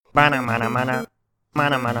Mana mana mana.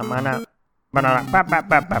 Mana mana mana.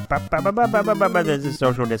 This is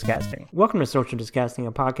Social Discasting. Welcome to Social Discasting,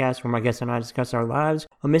 a podcast where my guests and I discuss our lives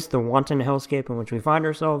amidst the wanton hellscape in which we find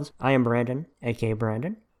ourselves. I am Brandon, aka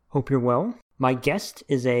Brandon. Hope you're well. My guest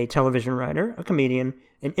is a television writer, a comedian,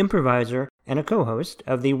 an improviser, and a co-host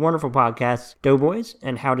of the wonderful podcasts Doughboys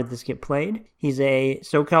and How Did This Get Played. He's a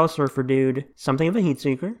SoCal surfer dude, something of a heat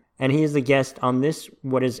seeker, and he is the guest on this,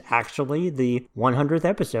 what is actually the 100th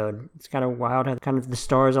episode. It's kind of wild how kind of the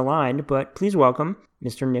stars aligned, but please welcome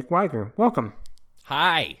Mr. Nick Weiger. Welcome.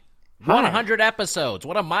 Hi. Hi. 100 episodes.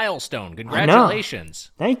 What a milestone.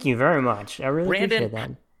 Congratulations. Thank you very much. I really Brandon, appreciate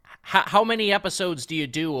that. How many episodes do you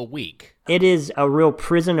do a week? It is a real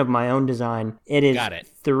prison of my own design. It is Got it.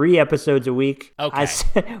 3 episodes a week. Okay.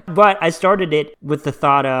 But I started it with the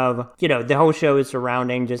thought of, the whole show is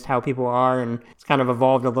surrounding just how people are, and it's kind of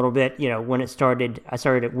evolved a little bit. When it started, I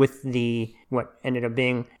started it with what ended up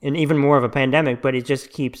being an even more of a pandemic, but it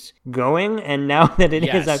just keeps going. And now that it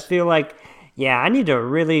is, I feel like, I need to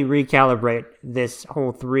really recalibrate this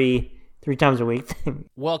whole three times a week thing.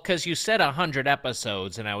 Well, because you said 100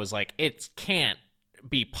 episodes, and I was like, it can't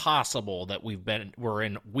be possible that we're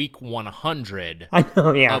in week 100 I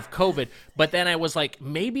know, of COVID. But then I was like,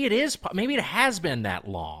 maybe it has been that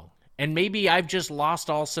long, and maybe I've just lost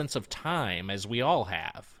all sense of time, as we all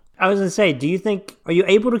have. I was going to say, are you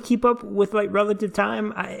able to keep up with relative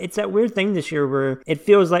time? It's that weird thing this year where it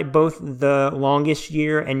feels like both the longest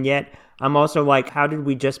year, and yet I'm also like, how did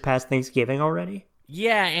we just pass Thanksgiving already?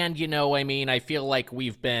 Yeah, and I feel like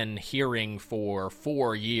we've been hearing for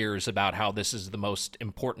 4 years about how this is the most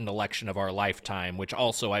important election of our lifetime, which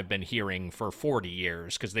also I've been hearing for 40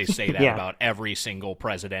 years, because they say that about every single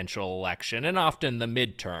presidential election, and often the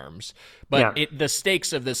midterms. But the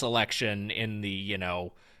stakes of this election in the,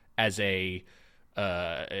 as a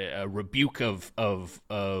rebuke of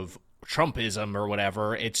Trumpism or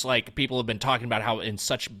whatever, it's like people have been talking about how in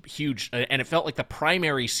such huge, and it felt like the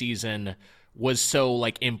primary season was so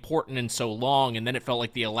important and so long, and then it felt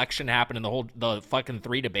like the election happened and the fucking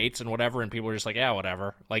 3 debates and whatever, and people were just like, yeah,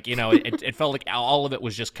 whatever. It felt like all of it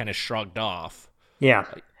was just kind of shrugged off. Yeah,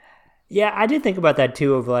 I did think about that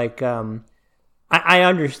too. Of I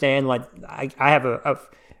understand. I have a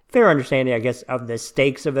fair understanding, I guess, of the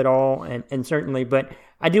stakes of it all, and certainly, but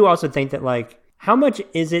I do also think that how much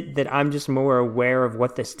is it that I'm just more aware of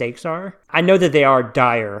what the stakes are? I know that they are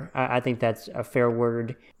dire. I think that's a fair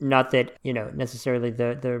word. Not that, necessarily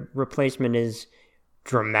the replacement is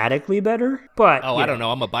dramatically better, but... Oh, I don't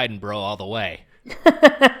know. I'm a Biden bro all the way.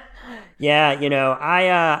 Yeah,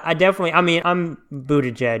 I definitely... I'm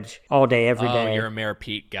Buttigieg all day, every day. Oh, you're a Mayor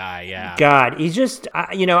Pete guy, yeah. God, he's just...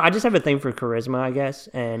 I just have a thing for charisma, I guess,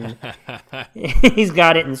 and he's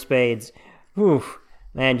got it in spades. Oof.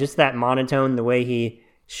 Man, just that monotone, the way he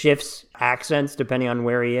shifts accents depending on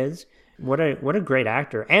where he is. What a great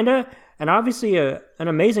actor, and obviously an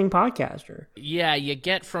amazing podcaster. Yeah, you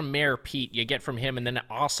get from Mayor Pete, you get from him, and then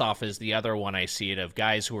Ossoff is the other one I see it of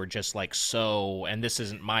guys who are just so. And this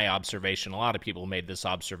isn't my observation. A lot of people made this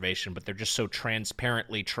observation, but they're just so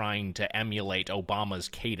transparently trying to emulate Obama's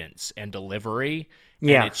cadence and delivery.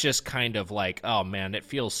 Yeah. And it's just kind of like, oh man, it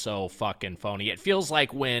feels so fucking phony. It feels like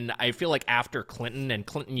after Clinton, and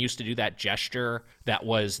Clinton used to do that gesture that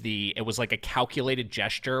was it was like a calculated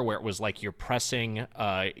gesture where it was like you're pressing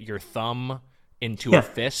your thumb into a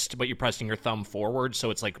fist, but you're pressing your thumb forward. So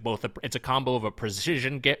it's like it's a combo of a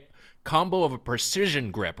precision grip,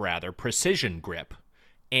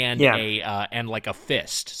 and a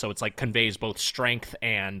fist. So it's conveys both strength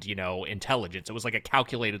and, intelligence. It was like a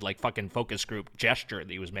calculated fucking focus group gesture that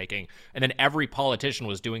he was making. And then every politician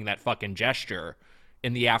was doing that fucking gesture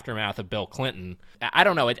in the aftermath of Bill Clinton. I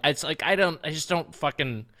don't know. It's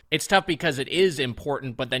tough because it is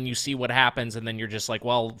important, but then you see what happens and then you're just like,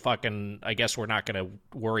 well, fucking, I guess we're not going to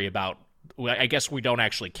worry about, I guess we don't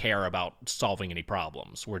actually care about solving any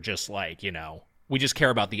problems. We're just we just care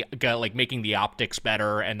about making the optics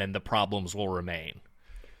better, and then the problems will remain.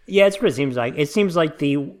 Yeah, it's what it seems like. It seems like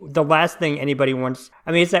the last thing anybody wants.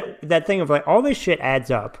 It's that thing of all this shit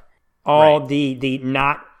adds up. All right. the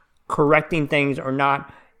not correcting things, or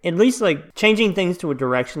not at least changing things to a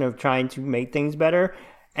direction of trying to make things better.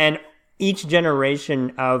 And each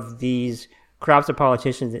generation of these crops of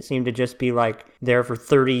politicians that seem to just be there for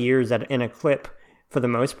 30 years in a clip for the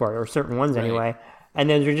most part, or certain ones anyway. And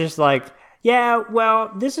then they're just yeah,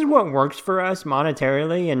 well, this is what works for us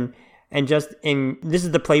monetarily, and this is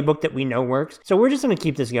the playbook that we know works. So we're just going to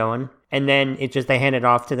keep this going. And then they hand it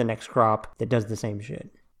off to the next crop that does the same shit.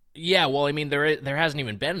 Yeah, well, there hasn't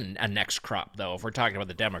even been a next crop, though, if we're talking about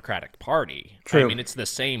the Democratic Party. True. It's the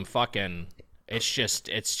same fucking...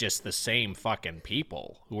 It's just the same fucking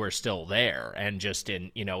people who are still there, and just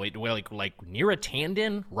in like Neera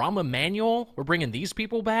Tanden, Rahm Emanuel, we're bringing these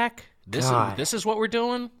people back. This is what we're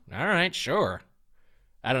doing. All right, sure.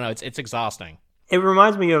 I don't know. It's exhausting. It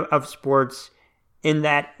reminds me of sports in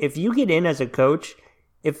that if you get in as a coach,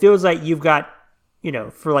 it feels like you've got,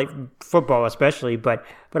 for like football especially, but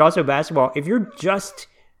also basketball, if you're just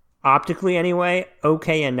optically anyway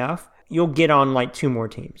okay enough, you'll get on like 2 more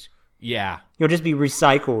teams. Yeah. You'll just be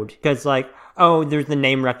recycled because like, oh, there's the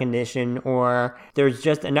name recognition, or there's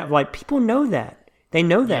just enough, like people know that. They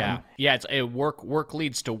know that. Yeah, it's work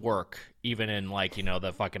leads to work, even in like,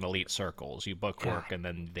 the fucking elite circles. You book work and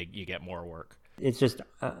then you get more work. It's just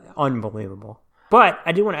unbelievable. But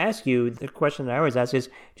I do want to ask you, the question that I always ask is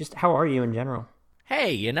just how are you in general?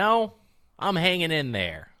 Hey, I'm hanging in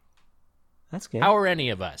there. That's good. How are any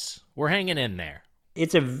of us? We're hanging in there.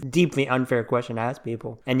 It's a deeply unfair question to ask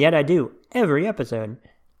people, and yet I do every episode.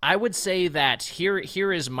 I would say that here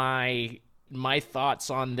is my thoughts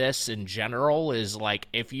on this in general is like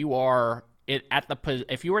if you are at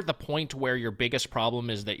the point where your biggest problem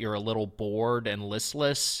is that you're a little bored and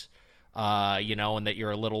listless, and that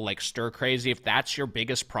you're a little like stir crazy, if that's your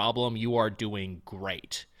biggest problem, you are doing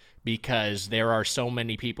great, because there are so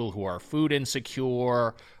many people who are food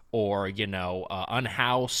insecure or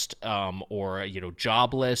unhoused, or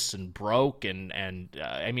jobless and broke, and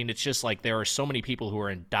I mean, it's just like there are so many people who are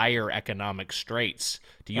in dire economic straits,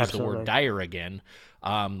 to use Absolutely. the word dire again,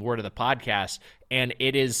 word of the podcast, and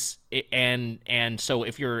it is, and so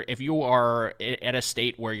if you are at a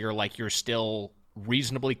state where you're still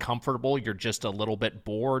reasonably comfortable, you're just a little bit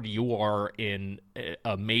bored, you are in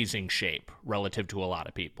amazing shape relative to a lot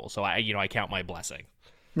of people. So I count my blessing.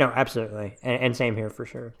 No, absolutely. And same here for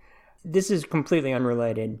sure. This is completely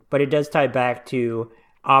unrelated, but it does tie back to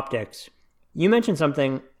optics. You mentioned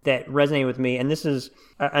something that resonated with me, and this is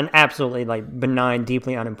an absolutely like benign,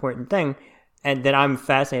 deeply unimportant thing, and that I'm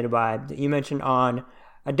fascinated by, that you mentioned on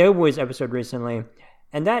a Doughboys episode recently,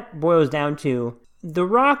 and that boils down to The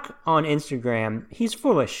Rock on Instagram. He's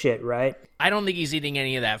full of shit, right? I don't think he's eating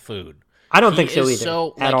any of that food. I don't think so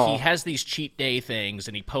either. At all. He has these cheat day things,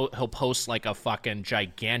 and he'll post like a fucking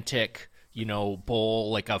gigantic, bowl,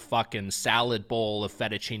 like a fucking salad bowl of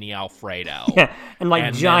fettuccine Alfredo. Yeah,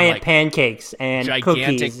 and giant pancakes and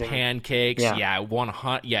gigantic cookies. Pancakes.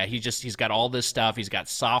 Yeah, he's got all this stuff. He's got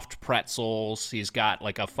soft pretzels. He's got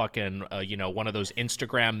like a fucking, one of those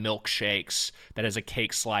Instagram milkshakes that has a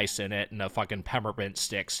cake slice in it and a fucking peppermint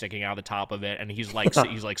stick sticking out of the top of it. And he's like,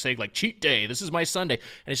 saying like, cheat day. This is my Sunday.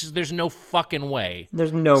 And it's just, there's no fucking way.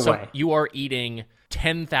 There's no way. You are eating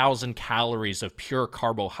 10,000 calories of pure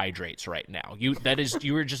carbohydrates right now. You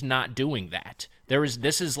are just not doing that.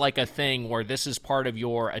 This is like a thing where this is part of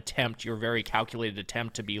your very calculated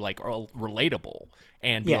attempt to be like relatable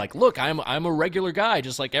and be like, look, I'm a regular guy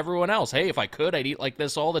just like everyone else. Hey, if I could, I'd eat like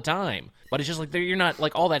this all the time. But it's just like you're not,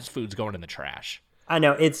 like, all that food's going in the trash. I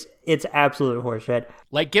know, it's absolute horseshit.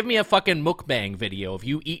 Like, give me a fucking mukbang video of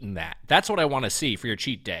you eating that. That's what I want to see for your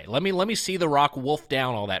cheat day. Let me see The Rock wolf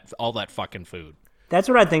down all that fucking food. That's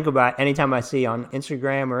what I think about anytime I see on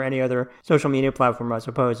Instagram or any other social media platform, I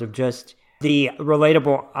suppose, of just the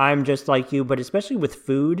relatable I'm just like you, but especially with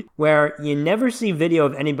food, where you never see video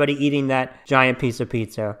of anybody eating that giant piece of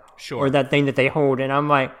pizza. Sure. Or that thing that they hold, and I'm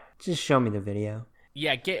like, just show me the video.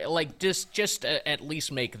 Yeah, just at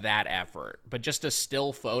least make that effort. But just a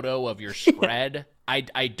still photo of your spread,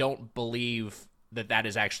 I don't believe that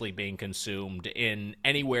is actually being consumed in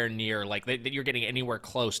anywhere near, like, that you're getting anywhere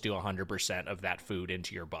close to 100% of that food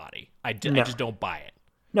into your body. I just don't buy it.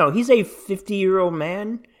 No, he's a 50-year-old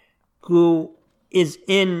man who is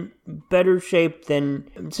in better shape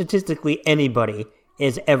than statistically anybody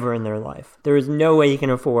is ever in their life. There is no way he can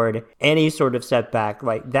afford any sort of setback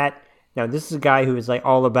like that. No, this is a guy who is like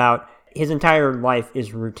all about, his entire life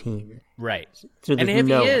is routine. Right. So and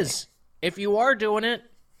if you are doing it,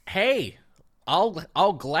 hey,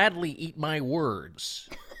 I'll gladly eat my words.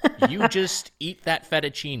 You just eat that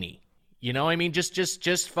fettuccine. You know what I mean?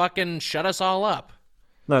 Just fucking shut us all up.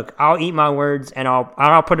 Look, I'll eat my words, and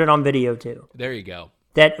I'll put it on video too. There you go.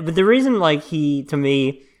 But the reason, like, he, to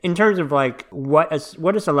me, in terms of like what a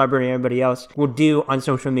celebrity or anybody else will do on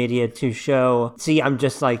social media to show, see, I'm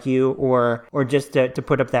just like you, or just to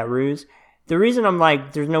put up that ruse. The reason I'm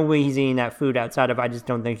like, there's no way he's eating that food outside of, I just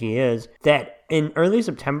don't think he is, that in early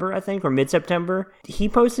September, I think, or mid-September, he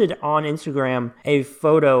posted on Instagram a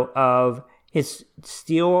photo of his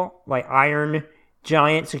steel, like, iron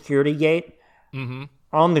giant security gate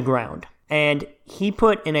on the ground. And he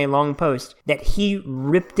put in a long post that he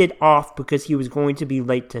ripped it off because he was going to be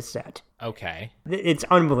late to set. Okay. It's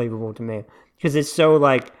unbelievable to me. because it's so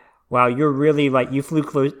like, wow, you're really like, you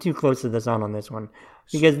flew too close to the sun on this one.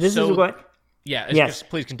 Because this is what... Yeah, yes.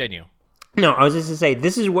 Please continue. No, I was just to say,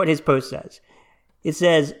 this is what his post says. It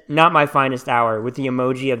says, not my finest hour, with the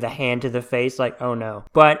emoji of the hand to the face, like, oh no.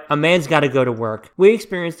 But a man's gotta go to work. We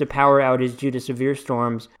experienced a power outage due to severe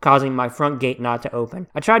storms, causing my front gate not to open.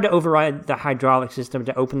 I tried to override the hydraulic system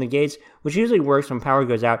to open the gates, which usually works when power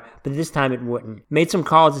goes out, but this time it wouldn't. Made some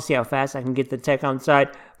calls to see how fast I can get the tech on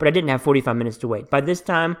site, but I didn't have 45 minutes to wait. By this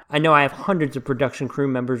time, I know I have hundreds of production crew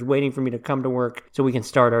members waiting for me to come to work so we can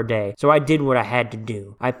start our day. So I did what I had to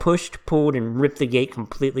do. I pushed, pulled, and ripped the gate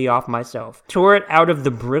completely off myself. Tore it out of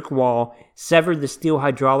the brick wall, severed the steel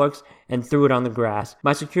hydraulics, and threw it on the grass.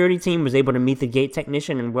 My security team was able to meet the gate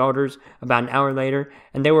technician and welders about an hour later,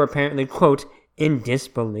 and they were apparently, quote, in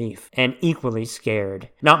disbelief and equally scared.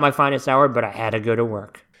 Not my finest hour, but I had to go to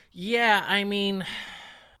work. Yeah, I mean...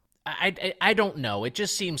 I don't know. It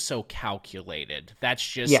just seems so calculated. That's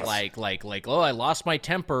just yes. like, oh, I lost my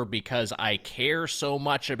temper because I care so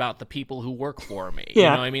much about the people who work for me. Yeah. You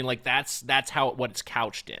know what I mean? Like, that's what it's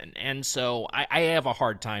couched in. And so I have a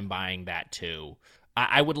hard time buying that, too.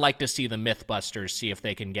 I would like to see the Mythbusters see if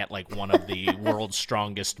they can get, like, one of the world's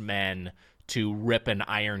strongest men to rip an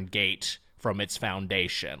iron gate from its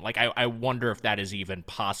foundation. Like, I wonder if that is even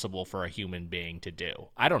possible for a human being to do.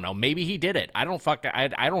 I don't know. Maybe he did it. I don't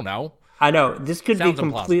know. I know. This could Sounds be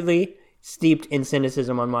completely steeped in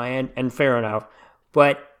cynicism on my end, and fair enough.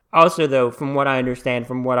 But also, though, from what I understand,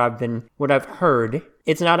 from what I've heard,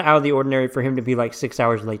 it's not out of the ordinary for him to be like 6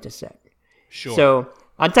 hours late to set. Sure. So,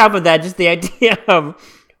 on top of that, just the idea of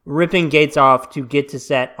ripping gates off to get to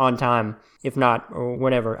set on time, if not, or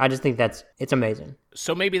whatever. I just think it's amazing.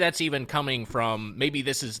 So maybe that's even coming from, maybe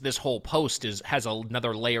this whole post has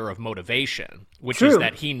another layer of motivation, which True. is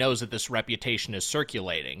that he knows that this reputation is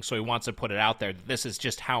circulating. So he wants to put it out there that this is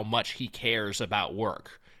just how much he cares about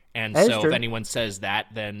work. And that so if anyone says that,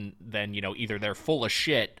 then, you know, either they're full of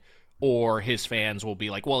shit or his fans will be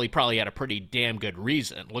like, well, he probably had a pretty damn good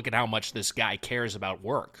reason. Look at how much this guy cares about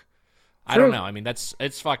work. True. I don't know. I mean,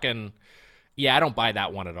 it's fucking... Yeah, I don't buy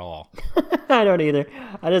that one at all. I don't either.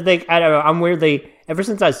 I just think, I don't know, I'm weirdly, ever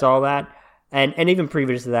since I saw that, and even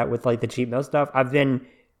previous to that with like the cheap mail stuff, I've been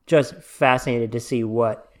just fascinated to see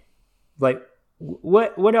what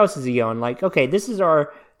else is he on? Like, okay, this is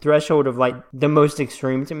our threshold of like the most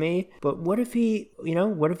extreme to me, but what if he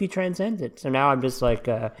transcends it? So now I'm just like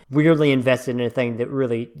weirdly invested in a thing that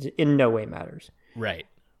really in no way matters. Right.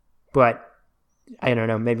 But I don't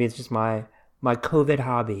know, maybe it's just my COVID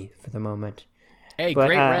hobby for the moment. Hey,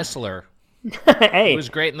 great wrestler. Hey. He was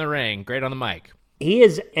great in the ring, great on the mic. He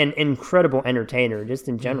is an incredible entertainer, just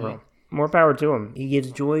in general. Mm-hmm. More power to him. He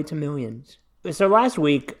gives joy to millions. So last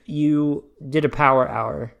week, you did a power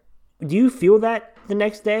hour. Do you feel that the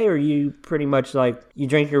next day, or you pretty much like, you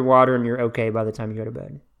drink your water and you're okay by the time you go to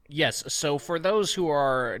bed? Yes, so for those who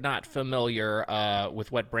are not familiar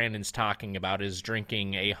with what Brandon's talking about, is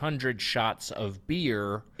drinking 100 shots of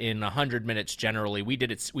beer in 100 minutes generally. We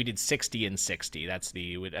did 60 and 60. That's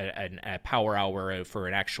a power hour for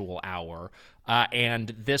an actual hour.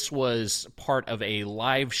 And this was part of a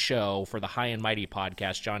live show for the High and Mighty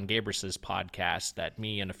podcast, John Gabris' podcast, that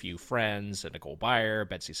me and a few friends, Nicole Byer,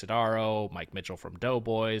 Betsy Sidaro, Mike Mitchell from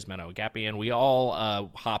Doughboys, Menno Agapian, we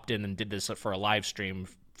all hopped in and did this for a live stream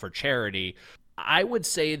for charity. I would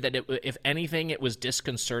say that if anything, it was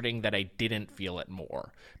disconcerting that I didn't feel it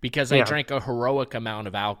more, because I drank a heroic amount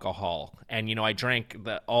of alcohol, and you know, I drank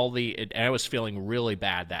and I was feeling really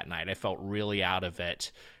bad that night. I felt really out of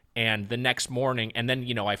it, and the next morning, and then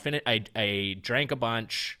you know, I drank a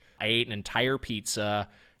bunch. I ate an entire pizza,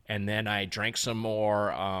 and then I drank some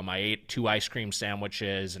more. I ate 2 ice cream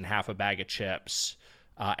sandwiches and half a bag of chips,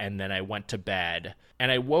 and then I went to bed,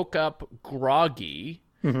 and I woke up groggy.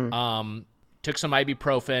 Mm-hmm. Took some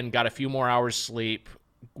ibuprofen, got a few more hours sleep,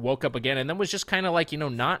 woke up again, and then was just kind of like, you know,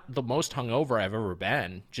 not the most hungover I've ever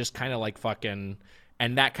been. Just kind of like fucking,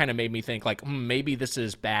 and that kind of made me think like, maybe this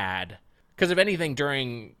is bad. Because if anything,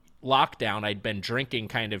 during lockdown, I'd been drinking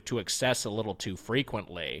kind of to excess a little too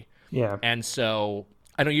frequently. Yeah. And so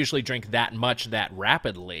I don't usually drink that much that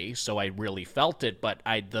rapidly, so I really felt it, but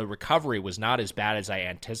the recovery was not as bad as I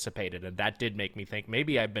anticipated, and that did make me think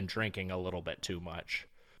maybe I've been drinking a little bit too much.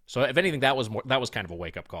 So if anything, that was kind of a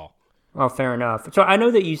wake-up call. Oh, fair enough. So I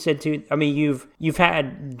know that you said too, I mean, you've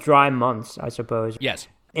had dry months, I suppose. Yes.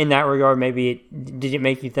 In that regard, maybe did it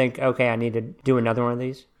make you think, okay, I need to do another one of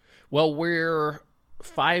these? Well, we're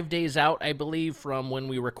 5 days out, I believe, from when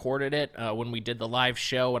we recorded it, when we did the live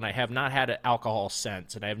show, and I have not had alcohol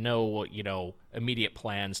since, and I have no, you know, immediate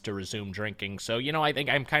plans to resume drinking. So, I think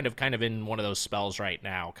I'm kind of in one of those spells right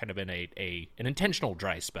now, kind of in an intentional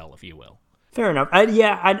dry spell, if you will. Fair enough. I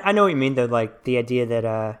know what you mean, though, like the idea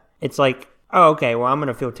that it's like, oh, okay, well, I'm going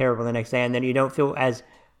to feel terrible the next day, and then you don't feel as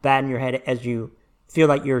bad in your head as you feel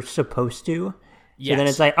like you're supposed to. Yes. So then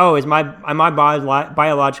it's like, oh, am I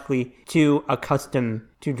biologically too accustomed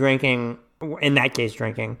to drinking, in that case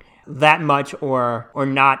drinking, that much or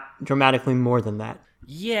not dramatically more than that?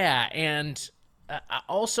 Yeah, and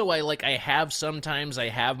also I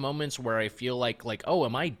have moments where I feel like, oh,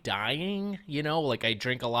 am I dying? Like I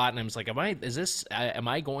drink a lot and I'm just like, am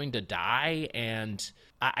I going to die? And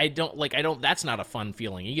I don't, that's not a fun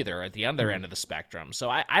feeling either at the other end of the spectrum. So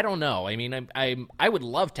I don't know. I mean, I would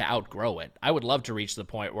love to outgrow it. I would love to reach the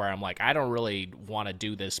point where I'm like, I don't really want to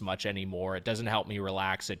do this much anymore. It doesn't help me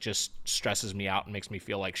relax. It just stresses me out and makes me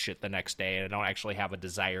feel like shit the next day. And I don't actually have a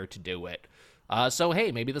desire to do it. So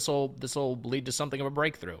hey, maybe this will lead to something of a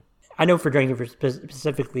breakthrough. I know for drinking,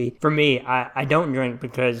 specifically for me, I don't drink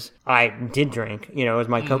because I did drink. It was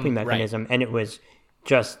my coping mechanism, and it was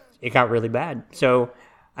just, it got really bad. So,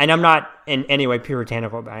 and I'm not in any way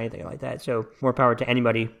puritanical about anything like that. So more power to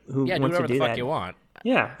anybody who wants to do that. Yeah, do whatever the fuck you want.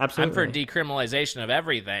 Yeah, absolutely. I'm for decriminalization of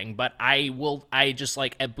everything, but I just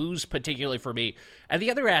like a booze, particularly for me. And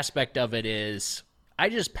the other aspect of it is, I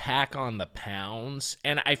just pack on the pounds,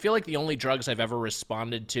 and I feel like the only drugs I've ever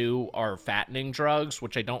responded to are fattening drugs,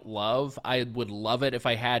 which I don't love. I would love it if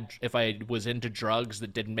I was into drugs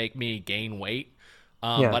that didn't make me gain weight.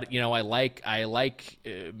 But I like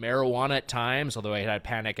marijuana at times, although I had a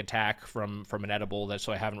panic attack from an edible,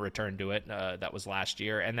 so I haven't returned to it. That was last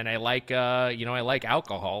year. And then I like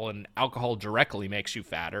alcohol, and alcohol directly makes you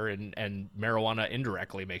fatter, and marijuana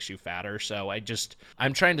indirectly makes you fatter. So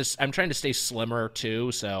I'm trying to stay slimmer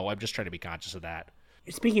too. So I'm just trying to be conscious of that.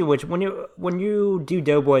 Speaking of which, when you do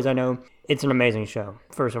Doughboys, I know it's an amazing show.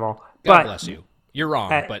 First of all, God bless you. You're wrong,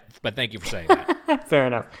 but thank you for saying that. Fair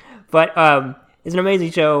enough. But it's an amazing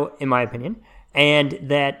show, in my opinion, and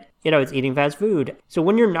that, it's eating fast food. So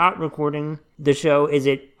when you're not recording the show, is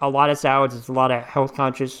it a lot of salads? It's a lot of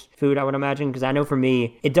health-conscious food, I would imagine, because I know for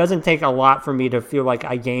me, it doesn't take a lot for me to feel like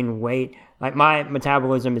I gain weight. Like, my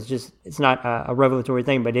metabolism is just, it's not a revelatory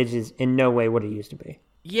thing, but it is in no way what it used to be.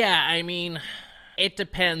 Yeah, I mean, it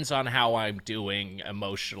depends on how I'm doing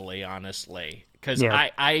emotionally, honestly. Because I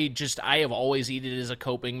have always eaten it as a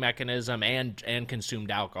coping mechanism and consumed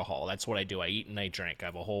alcohol. That's what I do. I eat and I drink. I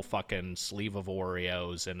have a whole fucking sleeve of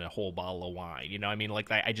Oreos and a whole bottle of wine. I mean, like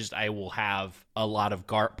I will have a lot of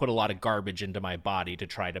put a lot of garbage into my body to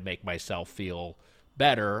try to make myself feel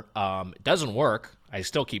better. It doesn't work. I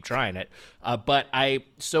still keep trying it. But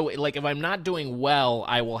if I'm not doing well,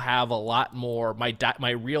 I will have a lot more. My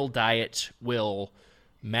real diet will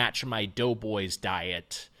match my Doughboys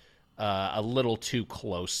diet a little too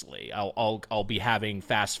closely. I'll be having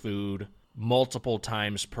fast food multiple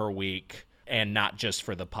times per week, and not just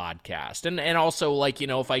for the podcast. And also,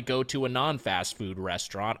 if I go to a non-fast food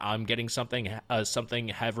restaurant, I'm getting something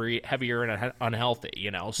heavier and unhealthy.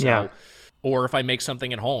 So. Yeah. Or if I make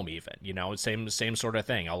something at home, even, same sort of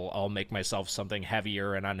thing. I'll make myself something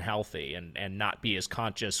heavier and unhealthy, and not be as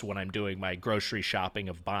conscious when I'm doing my grocery shopping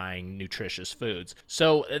of buying nutritious foods.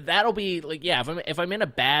 So that'll be if I'm in a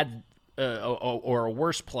bad or a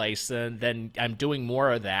worse place, then I'm doing more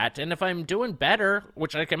of that. And if I'm doing better,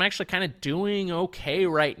 which I'm actually kind of doing okay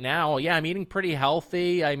right now, I'm eating pretty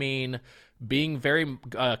healthy. I mean, being very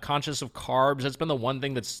conscious of carbs, that's been the one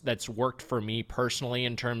thing that's worked for me personally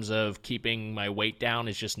in terms of keeping my weight down,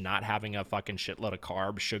 is just not having a fucking shitload of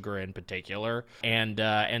carbs, sugar in particular.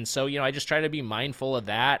 And so, I just try to be mindful of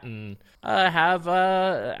that, and have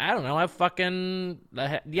a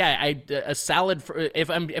salad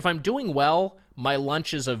if I'm doing well, my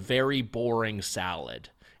lunch is a very boring salad.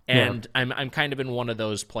 And I'm kind of in one of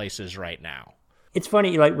those places right now. It's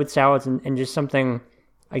funny, like with salads and just something,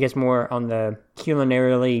 I guess, more on the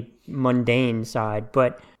culinarily mundane side.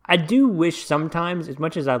 But I do wish sometimes, as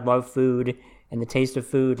much as I love food and the taste of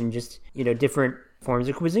food and just, different forms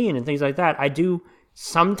of cuisine and things like that, I do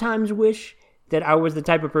sometimes wish that I was the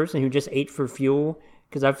type of person who just ate for fuel,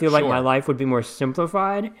 because I feel like my life would be more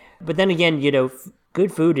simplified. But then again,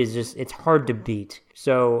 good food is just, it's hard to beat.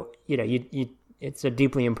 So, it's a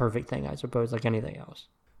deeply imperfect thing, I suppose, like anything else.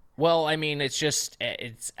 Well, I mean,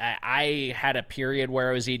 I had a period where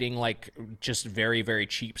I was eating just very, very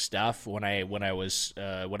cheap stuff when I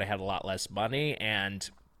had a lot less money, and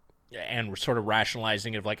and sort of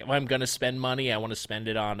rationalizing it of like, if I'm going to spend money, I want to spend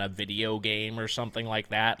it on a video game or something like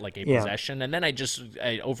that, like a possession. And then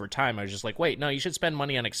over time, I was just like, wait, no, you should spend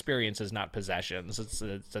money on experiences, not possessions. It's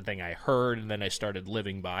a thing I heard, and then I started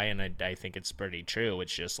living by, and I think it's pretty true.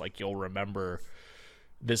 It's just like, you'll remember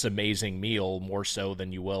this amazing meal more so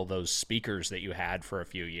than you will those speakers that you had for a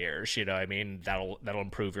few years. You know what I mean? That'll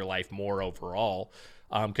improve your life more overall.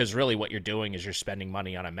 Because really what you're doing is you're spending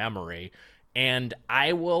money on a memory. And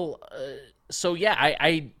I will,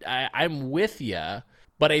 I'm with you,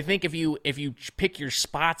 but I think if you pick your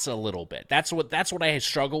spots a little bit, that's what I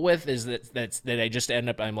struggle with, is that I just end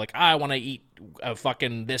up, I'm like, I want to eat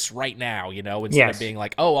fucking this right now, you know, instead of being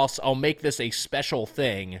like, oh, I'll make this a special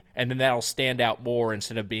thing, and then that'll stand out more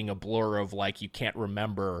instead of being a blur of like you can't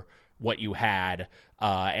remember what you had.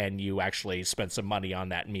 And you actually spent some money on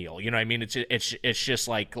that meal. You know what I mean? It's just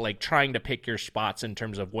like trying to pick your spots in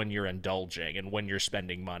terms of when you're indulging and when you're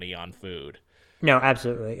spending money on food. No,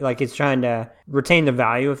 absolutely. Like, it's trying to retain the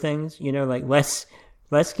value of things, you know, like less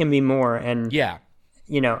can be more. And yeah,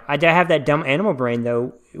 you know, I have that dumb animal brain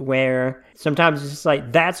though, where sometimes it's just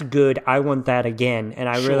like, that's good, I want that again. And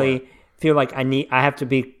I really feel like I have to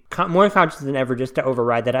be more conscious than ever just to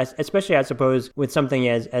override that, especially I suppose with something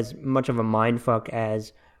as much of a mind fuck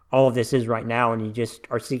as all of this is right now, and you just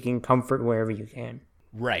are seeking comfort wherever you can.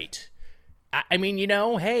 Right. I mean, you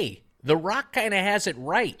know, hey, The Rock kind of has it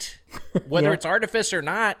right. Whether it's artifice or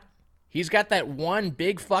not, he's got that one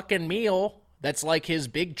big fucking meal that's like his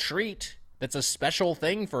big treat, that's a special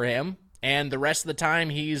thing for him. And the rest of the time,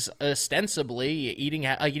 he's ostensibly eating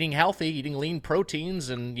healthy, eating lean proteins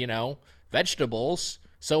and, you know, vegetables.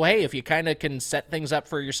 So, hey, if you kind of can set things up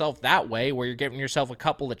for yourself that way, where you're giving yourself a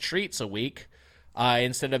couple of treats a week,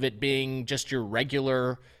 instead of it being just your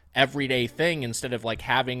regular everyday thing, instead of like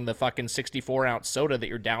having the fucking 64-ounce soda that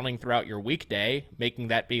you're downing throughout your weekday, making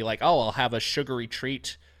that be like, oh, I'll have a sugary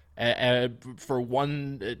treat for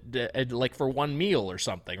one meal or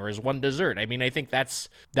something, or as one dessert. I mean, I think that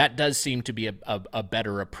does seem to be a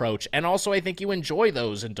better approach. And also, I think you enjoy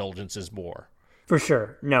those indulgences more. For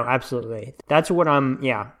sure. No, absolutely. That's what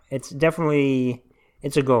it's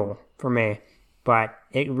a goal for me, but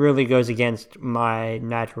it really goes against my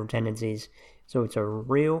natural tendencies. So it's a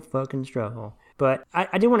real fucking struggle. But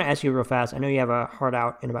I did want to ask you real fast. I know you have a hard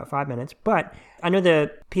out in about 5 minutes, but I know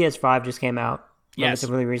the PS5 just came out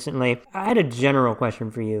relatively recently. I had a general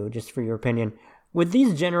question for you, just for your opinion. With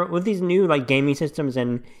these new like gaming systems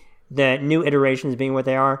and the new iterations being what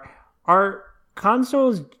they are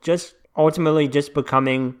consoles just ultimately just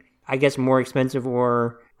becoming, I guess, more expensive,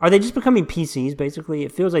 or are they just becoming PCs, basically?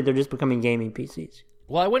 It feels like they're just becoming gaming PCs.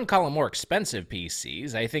 Well, I wouldn't call them more expensive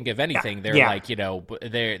PCs. I think, if anything, they're like, you know,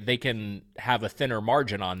 they can have a thinner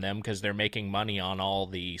margin on them because they're making money on all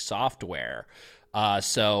the software.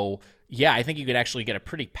 So, yeah, I think you could actually get a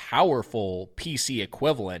pretty powerful PC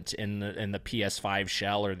equivalent in the PS5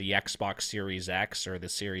 shell or the Xbox Series X or the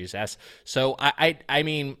Series S. So, I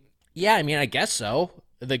mean, I guess so.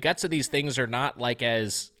 The guts of these things are not like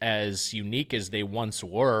as unique as they once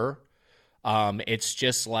were. It's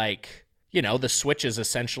just like, you know, the Switch is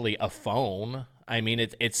essentially a phone. I mean,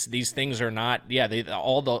 it's these things are not. Yeah,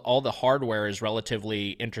 all the hardware is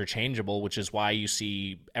relatively interchangeable, which is why you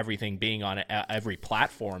see everything being on every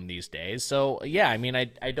platform these days. So yeah, I mean,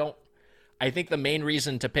 I think the main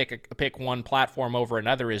reason to pick one platform over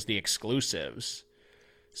another is the exclusives.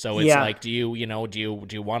 So it's like, do you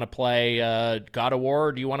want to play God of War,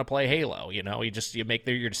 or do you want to play Halo? You know, you make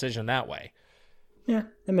your decision that way. Yeah,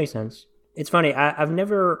 that makes sense. It's funny. I've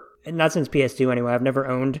never, not since PS2 anyway, I've never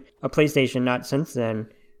owned a PlayStation, not since then.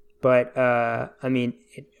 But, I mean,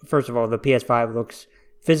 first of all, the PS5 looks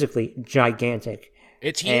physically gigantic.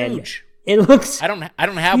 It's huge. It looks I don't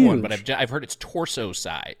have huge. One, but I've heard it's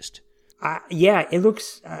torso-sized. Yeah, it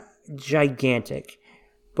looks gigantic.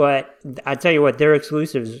 But I tell you what, their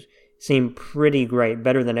exclusives seem pretty great,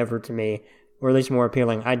 better than ever to me, or at least more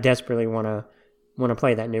appealing. I desperately want to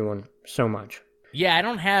play that new one so much. Yeah, I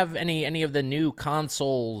don't have any of the new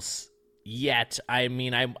consoles yet. I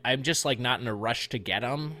mean, I'm just like not in a rush to get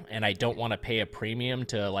them, and I don't want to pay a premium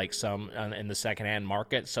to like some in the secondhand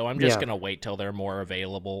market. So I'm just gonna wait till they're more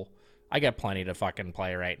available. I got plenty to fucking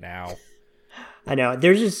play right now. I know.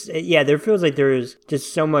 There's just, there feels like there's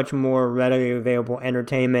just so much more readily available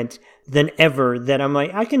entertainment than ever that I'm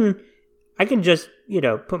like, I can just, you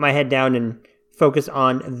know, put my head down and focus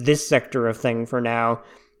on this sector of thing for now.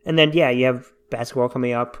 And then, you have basketball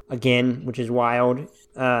coming up again, which is wild.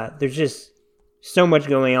 There's just so much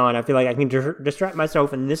going on. I feel like I can distract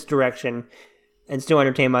myself in this direction and still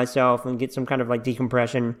entertain myself and get some kind of like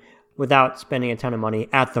decompression without spending a ton of money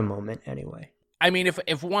at the moment anyway. I mean,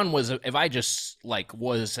 if I just like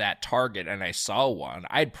was at Target and I saw one,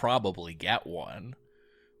 I'd probably get one,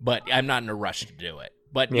 but I'm not in a rush to do it.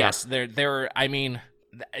 But yes, I mean,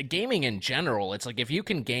 gaming in general, it's like if you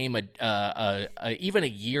can game even a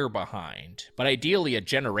year behind, but ideally a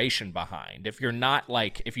generation behind. If you're not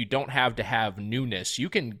like, if you don't have to have newness, you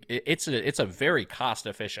can. It's a very cost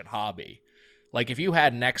efficient hobby. Like if you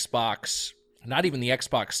had an Xbox. Not even the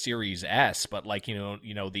Xbox Series S, but like the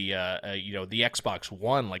Xbox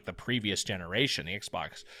One, like the previous generation, the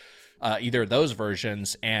Xbox, either of those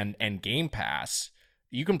versions and Game Pass,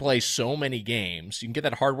 you can play so many games. You can get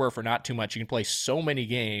that hardware for not too much. You can play so many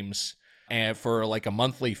games, and for like a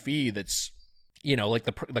monthly fee that's like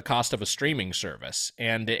the cost of a streaming service.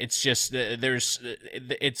 And it's just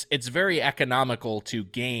it's very economical to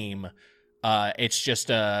game. It's just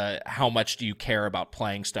how much do you care about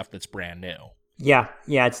playing stuff that's brand new? Yeah,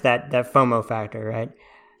 it's that FOMO factor, right?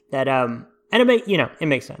 That and it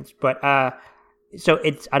makes sense. But so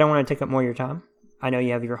I don't want to take up more of your time. I know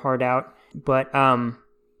you have your heart out, but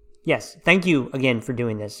yes, thank you again for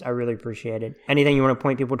doing this. I really appreciate it. Anything you want to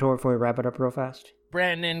point people toward before we wrap it up real fast?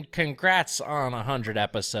 Brandon, congrats on 100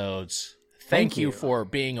 episodes. Thank you for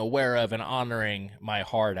being aware of and honoring my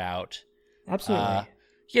heart out. Absolutely.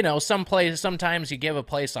 Sometimes you give a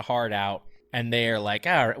place a heart out, and they're like,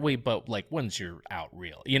 but like, when's your out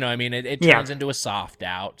real? You know what I mean? It turns into a soft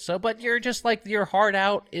out. So, but you're just like, your heart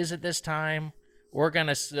out is at this time. We're going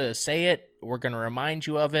to say it. We're going to remind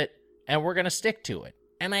you of it, and we're going to stick to it.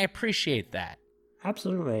 And I appreciate that.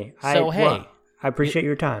 Absolutely. I appreciate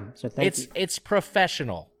your time. So thank you. It's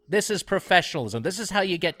professional. This is professionalism. This is how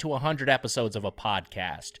you get to 100 episodes of a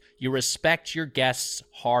podcast. You respect your guests'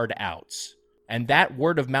 hard outs. And that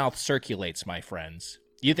word of mouth circulates, my friends.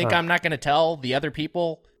 You think I'm not going to tell the other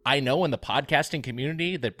people I know in the podcasting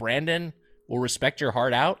community that Brandon will respect your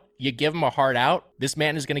heart out? You give him a heart out, this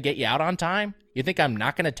man is going to get you out on time? You think I'm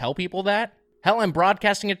not going to tell people that? Hell, I'm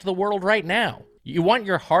broadcasting it to the world right now. You want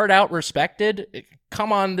your heart out respected?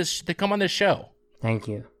 Come on this show. Thank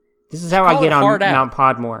you. This is how I get on Mount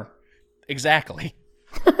Podmore. Exactly.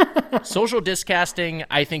 Social discasting,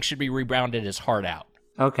 I think, should be rebranded as heart out.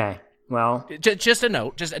 Okay. Well, just a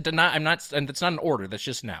note. I'm not. And it's not an order. That's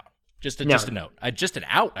just an out. Just a note. Just an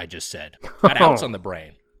out. I just said. Got outs on the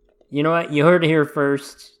brain. You know what? You heard it here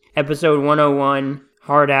first. Episode 101.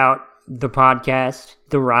 Hard out. The podcast.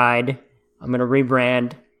 The ride. I'm gonna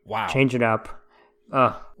rebrand. Wow. Change it up.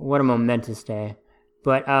 What a momentous day.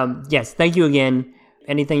 But yes, thank you again.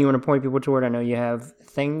 Anything you want to point people toward? I know you have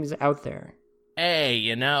things out there.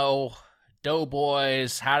 Hey,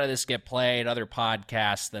 Doughboys, How Did This Get Played, other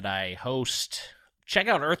podcasts that I host. Check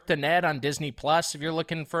out Earth to Ned on Disney Plus if you're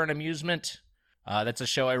looking for an amusement. That's a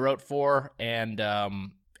show I wrote for, and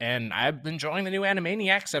I'm enjoying the new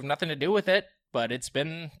Animaniacs. I have nothing to do with it, but it's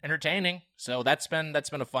been entertaining. So that's been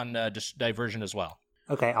a fun diversion as well.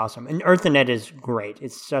 Okay, awesome. And Earth to Ned is great.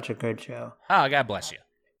 It's such a good show. Oh, God bless you.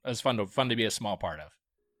 It was fun to be a small part of.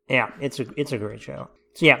 Yeah, it's a great show.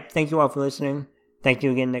 So yeah, thank you all for listening. Thank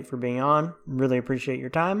you again, Nick, for being on. Really appreciate your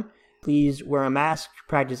time. Please wear a mask,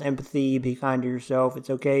 practice empathy, be kind to yourself. It's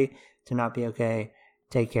okay to not be okay.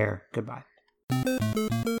 Take care. Goodbye.